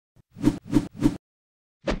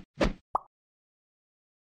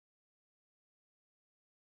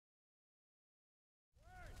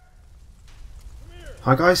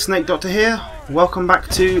Hi guys, SnakeDoctor here. Welcome back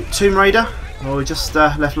to Tomb Raider. Well, we just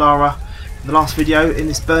left Lara in the last video in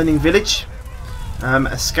this burning village,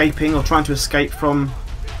 escaping or trying to escape from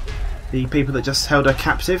the people that just held her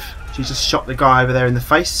captive. She just shot the guy over there in the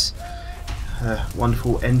face.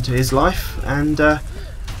 Wonderful end to his life, and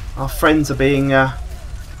our friends are being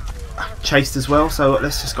chased as well. So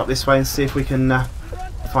let's just go this way and see if we can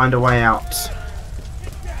find a way out. I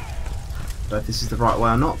don't know if this is the right way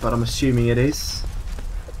or not, but I'm assuming it is.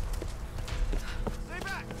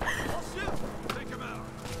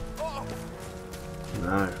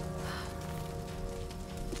 No.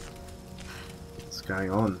 What's going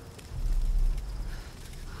on?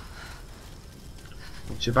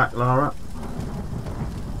 Watch your back, Lara.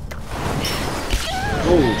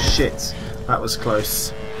 Oh shit, that was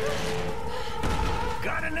close.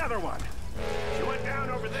 Got another one. She went down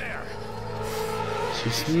over there.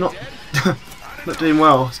 She's not not doing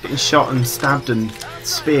well. She's getting shot and stabbed and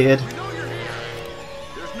speared.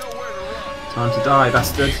 Time to die,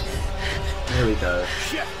 bastard. There we go.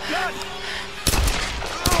 Shit, gun.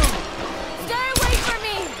 Stay away from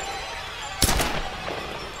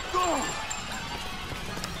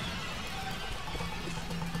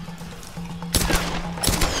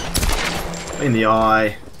me! In the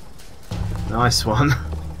eye. Nice one.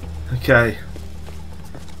 Okay.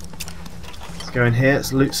 Let's go in here.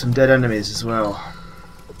 Let's loot some dead enemies as well.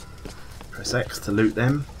 Press X to loot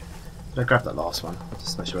them. Did I grab that last one?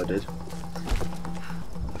 Just make sure I did.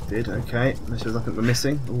 Did, okay. Unless there's nothing we're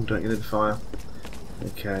missing. Oh, don't get in the fire.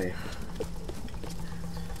 Okay.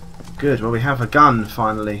 Good, well we have a gun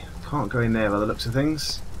finally. Can't go in there by the looks of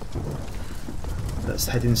things. Let's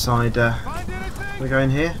head inside. Can we go in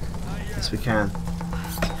here? Yes we can.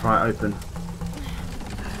 Pry it open.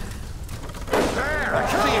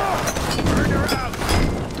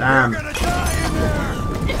 Damn.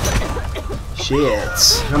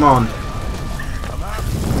 Shit. Come on.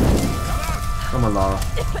 Come on, Lara.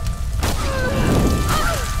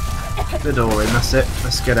 The door in, that's it.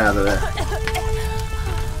 Let's get out of there.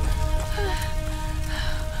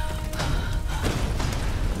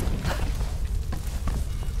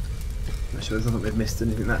 Make sure there's nothing we've missed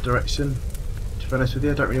anything in that direction. To be honest with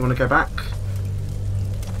you, I don't really want to go back.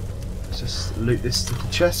 Let's just loot this little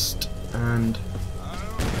chest and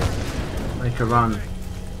make a run.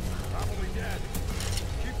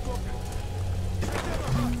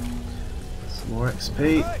 More XP.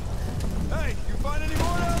 Hey, you find any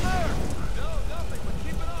more down there? No, nothing, but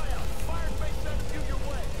keep an eye out. Fireface sends you your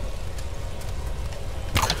way.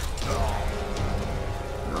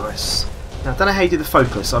 Nice. Now I don't know how you do the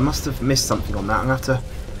focus. I must have missed something on that. I'm going to have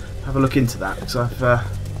to have a look into that, because I'm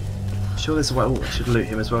sure there's a way. Oh, I should loot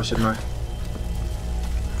him as well, shouldn't I?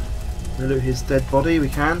 Can we loot his dead body? We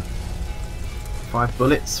can. 5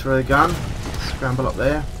 bullets for a gun. Scramble up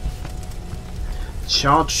there.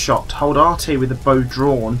 Charge shot. Hold RT with the bow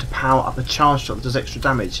drawn to power up a charge shot that does extra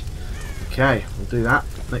damage. Okay, we'll do that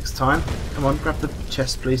next time. Come on, grab the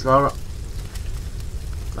chest please, Lara.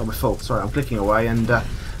 Oh, we're full. Sorry, I'm clicking away and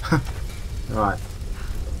right.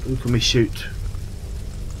 Who can we shoot?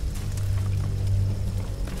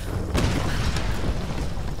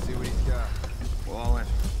 See what he's got. Wallet.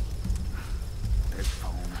 Big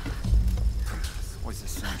phone. It's always the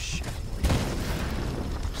same shit.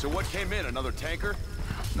 So what came in? Another tanker?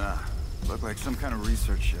 Nah. Looked like some kind of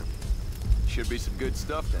research ship. Should be some good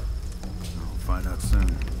stuff then. We'll find out soon.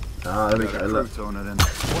 Ah, there we go, look. What the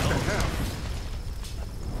hell?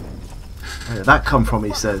 Where did that come from,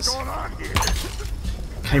 he says? What's going on here?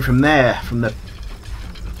 Came from there, from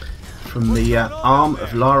the arm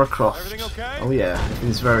of Lara Croft. Everything okay? Oh yeah,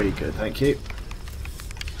 everything's very good, thank you.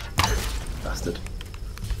 Bastard.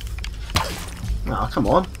 Ah, come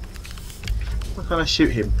on. Why can't I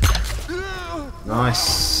shoot him?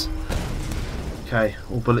 Nice. Okay,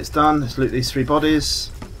 all bullets done. Let's loot these 3 bodies.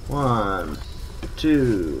 1,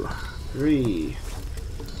 2, 3.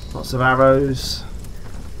 Lots of arrows.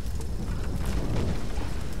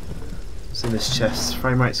 What's in this chest?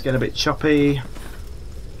 Frame rate's getting a bit choppy.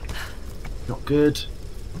 Not good.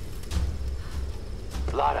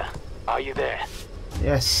 Lara, are you there?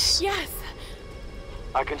 Yes. Yes!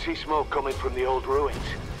 I can see smoke coming from the old ruins.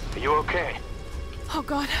 Are you okay? Oh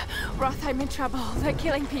god, Roth, I'm in trouble. They're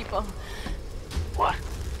killing people. What?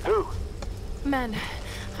 Who? Men.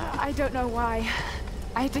 I don't know why.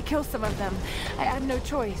 I had to kill some of them. I had no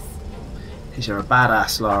choice. Because you're a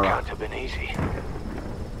badass, Lara. Can't have been easy.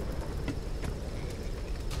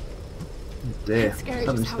 Oh dear. It's scary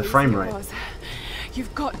Something just to how the frame easy it rate. was.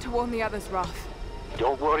 You've got to warn the others, Roth.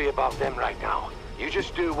 Don't worry about them right now. You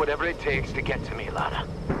just do whatever it takes to get to me, Lara.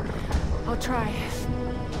 I'll try.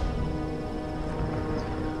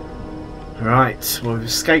 Right, well, we've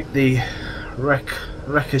escaped the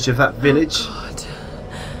wreckage of that village. Oh, God.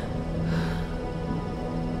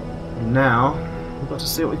 And now we've got to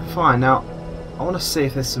see what we can find. Now, I want to see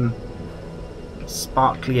if there's some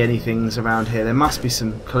sparkly anythings around here. There must be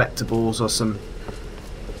some collectibles or some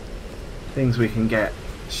things we can get,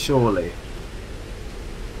 surely.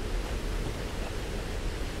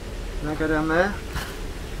 Can I go down there?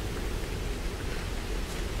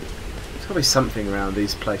 There's got to be something around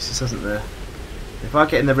these places, isn't there? If I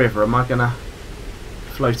get in the river, am I going to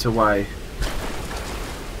float away?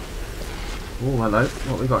 Oh, hello. What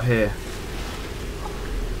have we got here?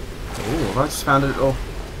 Oh, I just found a little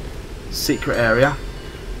secret area.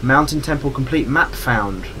 Mountain Temple complete map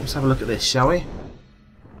found. Let's have a look at this, shall we?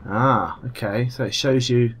 Ah, okay. So it shows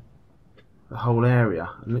you the whole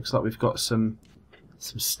area. It looks like we've got some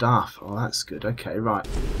stuff. Oh, that's good. Okay, right.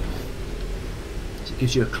 So it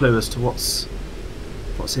gives you a clue as to what's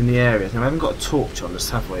in the area. Now we haven't got a torch on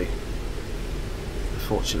us, have we?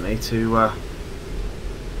 Unfortunately, to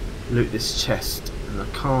loot this chest, and I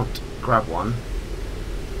can't grab one.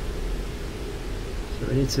 So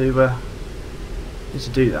we need to do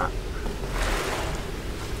that.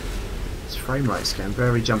 This frame rate's getting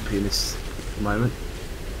very jumpy in this moment.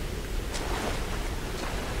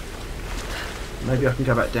 Maybe I can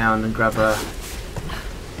go back down and grab a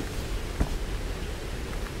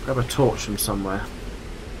torch from somewhere.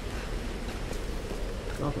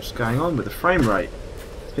 God, what's going on with the frame rate?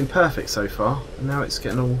 It's been perfect so far, and now it's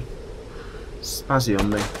getting all spazzy on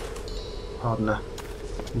me. Pardon a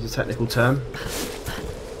use a technical term.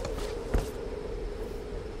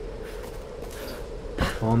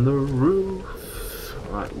 On the roof.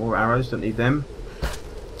 Right, more arrows, don't need them.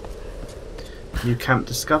 New camp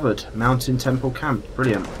discovered. Mountain Temple Camp.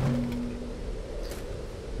 Brilliant.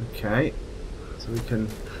 Okay. So we can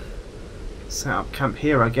set up camp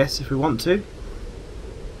here, I guess, if we want to.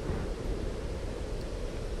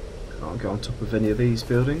 Can't go on top of any of these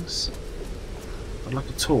buildings. I'd like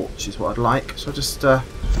a torch is what I'd like. So I'll just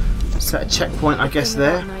set a checkpoint, I guess,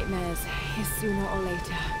 there. Nightmares is sooner or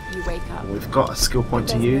later you wake up. We've got a skill point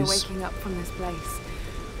to use. There's no waking up from this place,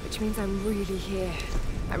 which means I'm really here.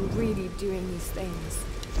 I'm really doing these things.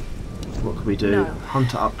 What could we do? No.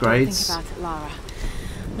 Hunter upgrades. Don't think about it, Lara.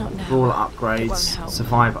 Not now. Brawler It won't upgrades. help.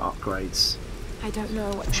 Survivor upgrades. I don't know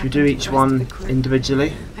what. Should we do each one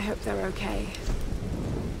individually? I hope they're okay.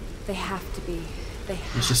 They have to be. They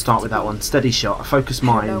have Let's just start with that one. Steady shot. A focused I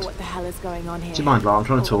don't mind. know what the hell is going on here. Do you mind, Lara? I'm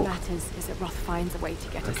trying to All talk. that matters is that Roth finds a way to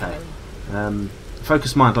get us Okay. home.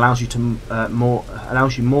 Focused mind allows you to more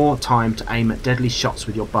time to aim at deadly shots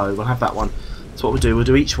with your bow. We'll have that one. So what we'll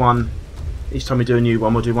do, each one. Each time we do a new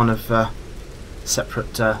one, we'll do one of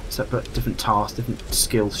separate different tasks, different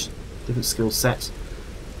skill sets.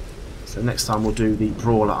 So next time we'll do the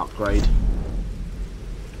brawler upgrade.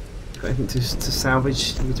 Got anything to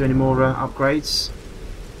salvage? Did we do any more upgrades?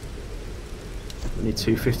 We need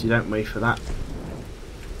 250, don't we, for that?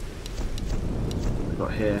 We've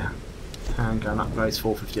got here handgun upgrades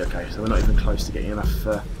 450. Okay, so we're not even close to getting enough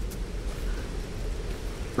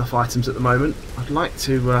items at the moment. I'd like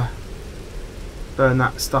to burn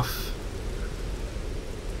that stuff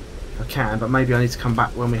if I can, but maybe I need to come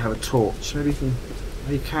back when we have a torch. Maybe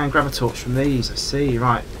you can grab a torch from these. I see.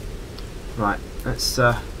 Right. Let's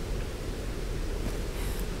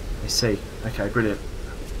see. Okay, brilliant.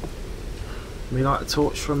 We light a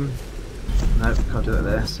torch from. No, can't do that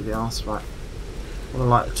there. So the arse. Right. I want to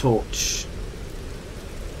light a torch.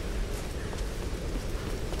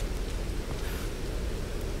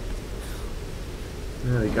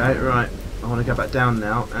 There we go. Right. I want to go back down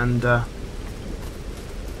now and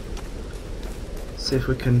see if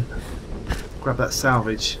we can grab that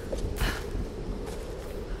salvage.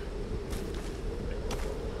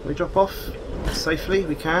 Can we drop off safely?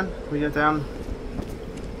 We can. Can we go down?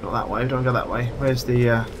 Not that way. We don't go that way. Where's the?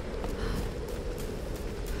 Here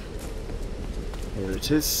it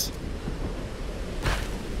is.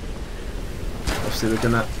 Obviously, we're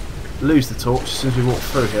gonna lose the torch as soon as we walk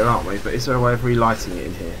through here, aren't we? But is there a way of relighting it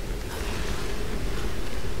in here?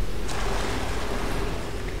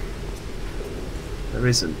 There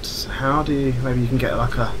isn't. So how do you? Maybe you can get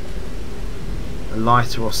like a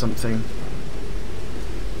lighter or something.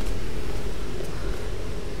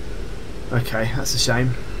 Okay, that's a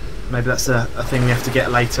shame. Maybe that's a thing we have to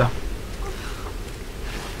get later.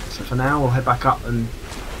 So for now, we'll head back up and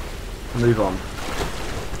move on.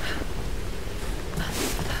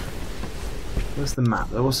 Where's the map?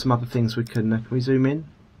 There was some other things we can we zoom in?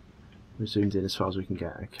 We zoomed in as far as we can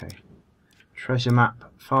get. Okay. Treasure map,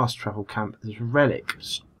 fast travel camp. There's a relic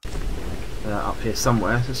up here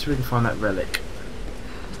somewhere. Let's see if we can find that relic.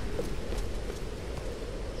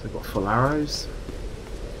 So I've got full arrows.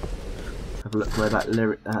 Have a look where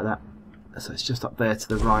that so it's just up there to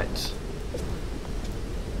the right.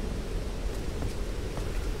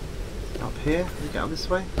 Up here? Can we get out this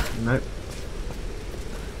way? Nope.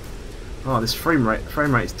 Oh, this frame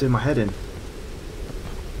rate's doing my head in.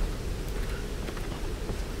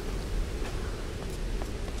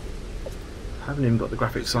 Haven't even got the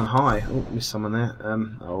graphics on high. Oh, missed someone there.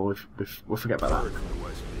 Oh, we'll forget about that.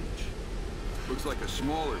 Looks like a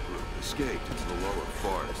smaller group escaped into the lower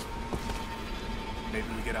forest. Maybe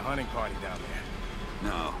we get a hunting party down there.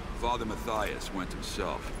 No, Father Matthias went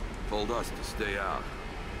himself. Told us to stay out.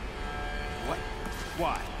 What?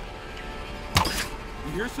 Why?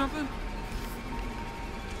 You hear something?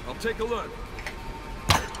 I'll take a look.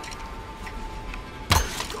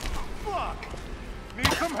 Fuck!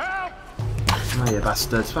 Need some help! Oh, you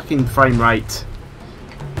bastards. Fucking frame rate.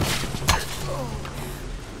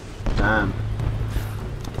 Damn.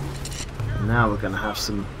 Now we're gonna have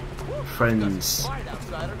some friends.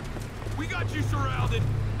 We got you surrounded.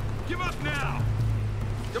 Give up now.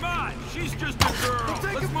 Come on, she's just a girl.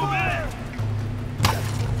 Let's move in.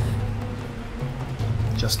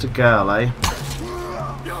 Just a girl, eh?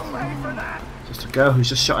 Just a girl who's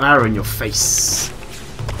just shot an arrow in your face.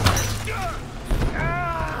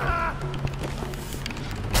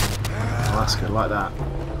 Oh, that's good, like that.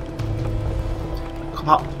 Come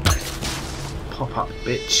up. Pop up,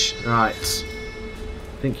 bitch. Right.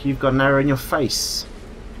 Think you've got an arrow in your face.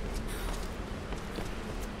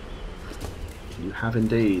 You have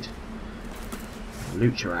indeed.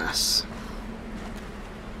 Loot your ass.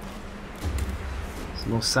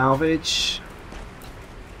 Some more salvage.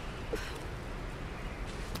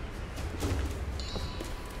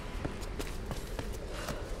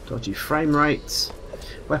 Dodgy frame rate.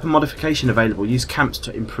 Weapon modification available. Use camps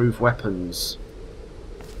to improve weapons.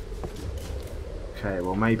 Okay,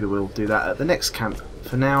 well maybe we'll do that at the next camp.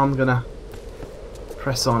 For now I'm gonna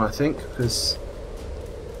press on, I think, because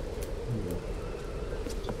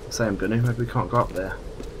I say I'm gonna, maybe we can't go up there.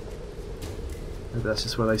 Maybe that's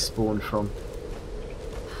just where they spawned from.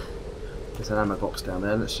 There's an ammo box down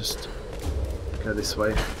there, let's just go this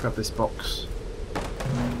way, grab this box.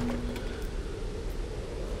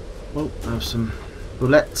 Oh, I have some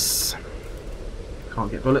bullets.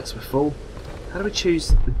 Can't get bullets, we're full. How do we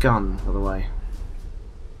choose the gun, by the way?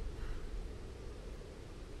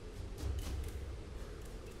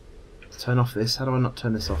 Turn off this. How do I not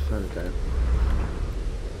turn this off? There we go.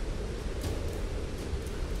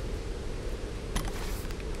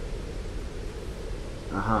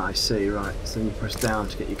 Aha, I see, right. So then you press down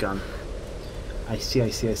to get your gun. I see,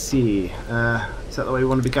 I see, I see. Is that the way we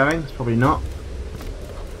want to be going? It's probably not.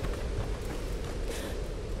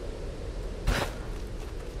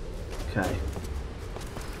 Okay.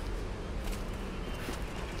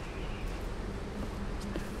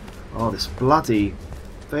 Oh, this bloody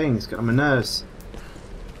thing, it's got on my nerves.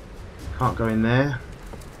 Can't go in there.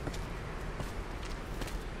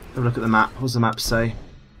 Have a look at the map. What does the map say?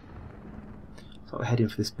 It's like we're heading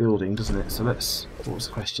for this building, doesn't it? So let's... What was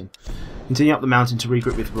the question? Continue up the mountain to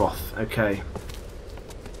regroup with Roth. Okay.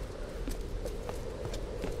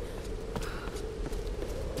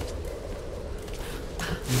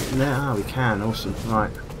 There, ah, we can. Awesome.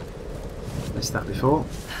 Right. Missed that before.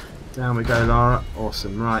 Down we go, Lara.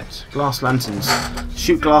 Awesome. Right. Glass lanterns.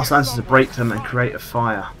 Shoot glass lanterns to break them and create a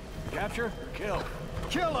fire. Capture or kill?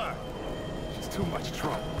 Kill her! She's too much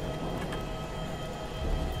trouble.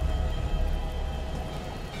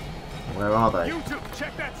 Where are they? You two,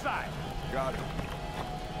 check that side. Got it.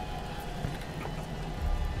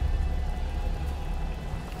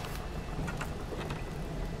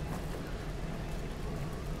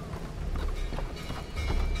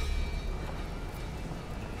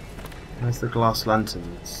 Where's the glass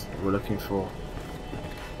lanterns that we're looking for?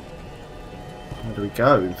 Where do we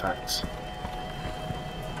go, in fact?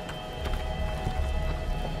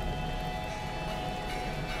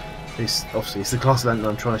 Obviously, it's the glass lantern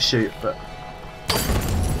I'm trying to shoot, but...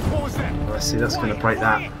 What was that? Let's see, that's going to break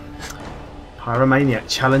that. Pyromaniac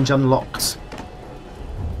challenge unlocked.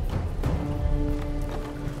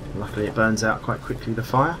 Luckily it burns out quite quickly, the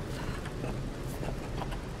fire.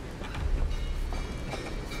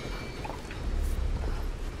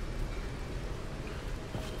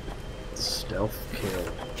 Stealth kill.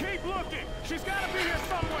 Keep looking. She's got to be here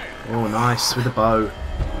somewhere. Oh, nice, with a bow.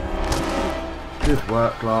 Good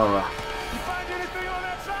work, Lara. You find anything on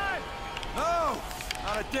that side? No!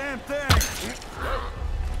 Not a damn thing!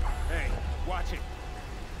 Hey, watch it.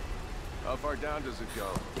 How far down does it go?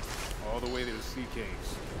 All the way to the sea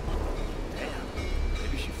caves. Damn.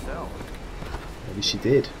 Maybe she fell. Maybe she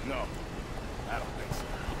did. No, I don't think so.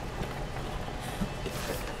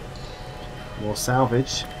 More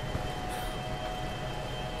salvage.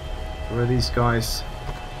 Where are these guys?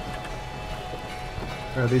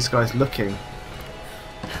 Where are these guys looking?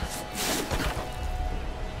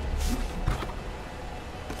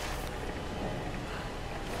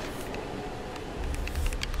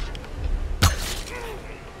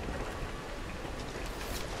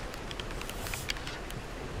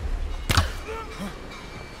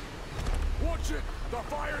 Watch it! The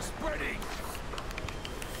fire's spreading!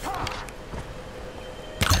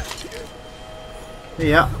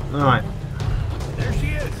 Yeah, alright. There she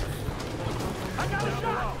is! I got a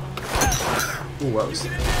shot! Oh, that was...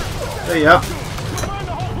 There you are. Burn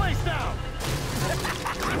the whole place down!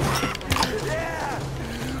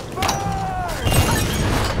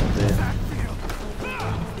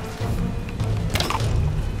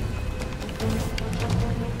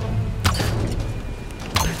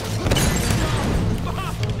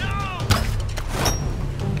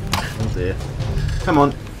 Oh dear. Come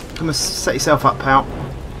on. Come and set yourself up, pal.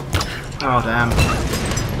 Oh, damn.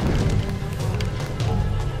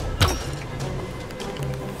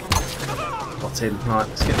 Got him. Right,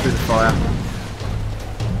 let's get through the fire.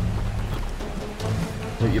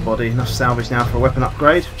 Loot your body. Enough salvage now for a weapon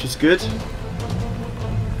upgrade, which is good.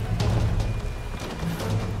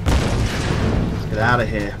 Let's get out of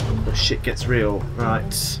here before shit gets real.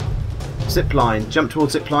 Right. Zip line. Jump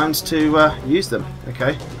towards zip lines to use them.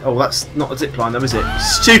 Okay. Oh, that's not a zip line though, is it?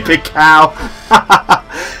 Stupid cow!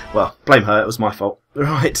 Well, blame her. It was my fault.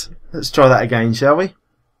 Right. Let's try that again, shall we?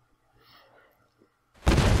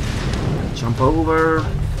 Jump over.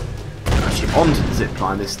 Actually, onto the zip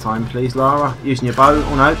line this time, please, Lara. Using your bow.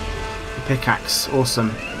 Oh no. Your pickaxe.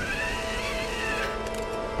 Awesome.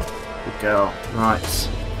 Good girl. Right.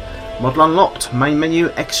 Model unlocked. Main menu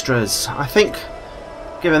extras. I think,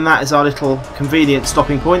 given that is our little convenient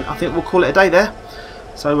stopping point, I think we'll call it a day there.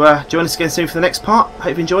 So join us again soon for the next part.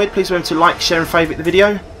 Hope you enjoyed. Please remember to like, share and favourite the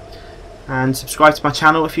video. And subscribe to my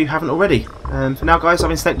channel if you haven't already. For now guys, I've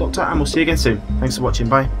been SnakeDoctor and we'll see you again soon. Thanks for watching.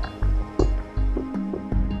 Bye.